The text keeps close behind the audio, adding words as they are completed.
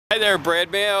there,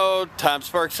 Brad Mayo, Tom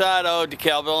Sparks Auto,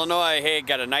 Dekalb, Illinois. Hey,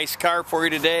 got a nice car for you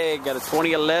today. Got a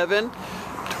 2011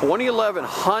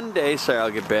 Hyundai, sorry, I'll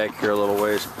get back here a little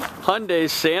ways. Hyundai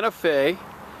Santa Fe.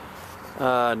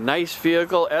 Nice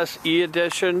vehicle, SE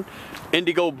edition,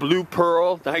 indigo blue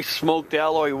pearl, nice smoked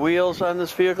alloy wheels on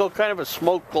this vehicle, kind of a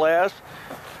smoked glass.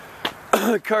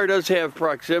 The car does have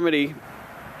proximity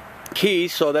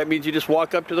keys, so that means you just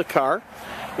walk up to the car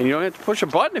and you don't have to push a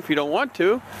button if you don't want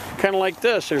to. Kind of like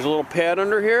this. There's a little pad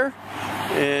under here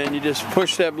and you just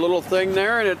push that little thing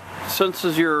there and it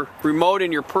senses your remote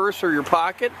in your purse or your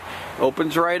pocket,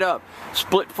 opens right up.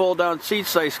 Split fold down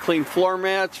seats, nice clean floor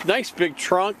mats, nice big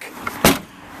trunk.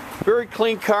 Very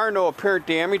clean car, no apparent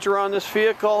damage around this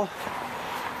vehicle.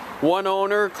 One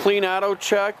owner, clean auto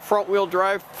check, front wheel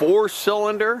drive,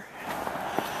 4-cylinder.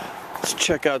 Let's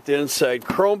check out the inside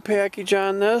chrome package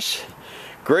on this.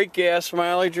 Great gas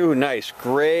mileage, ooh, nice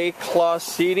gray cloth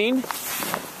seating.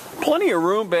 Plenty of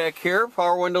room back here.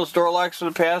 Power windows, door locks for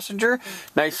the passenger.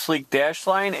 Nice sleek dash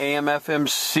line, AM, FM,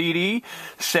 CD,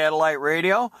 satellite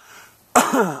radio.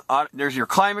 There's your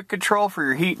climate control for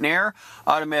your heat and air,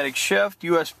 automatic shift,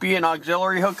 USB and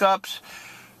auxiliary hookups,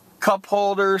 cup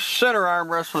holders, center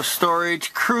armrest with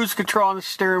storage, cruise control on the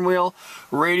steering wheel,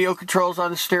 radio controls on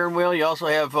the steering wheel. You also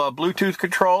have Bluetooth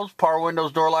controls, power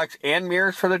windows, door locks, and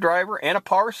mirrors for the driver, and a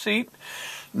power seat.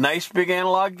 Nice big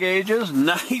analog gauges.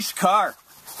 Nice car.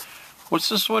 What's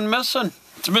this one missing?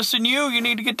 It's missing you. You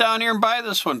need to get down here and buy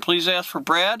this one. Please ask for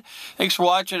Brad. Thanks for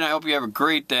watching. I hope you have a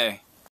great day.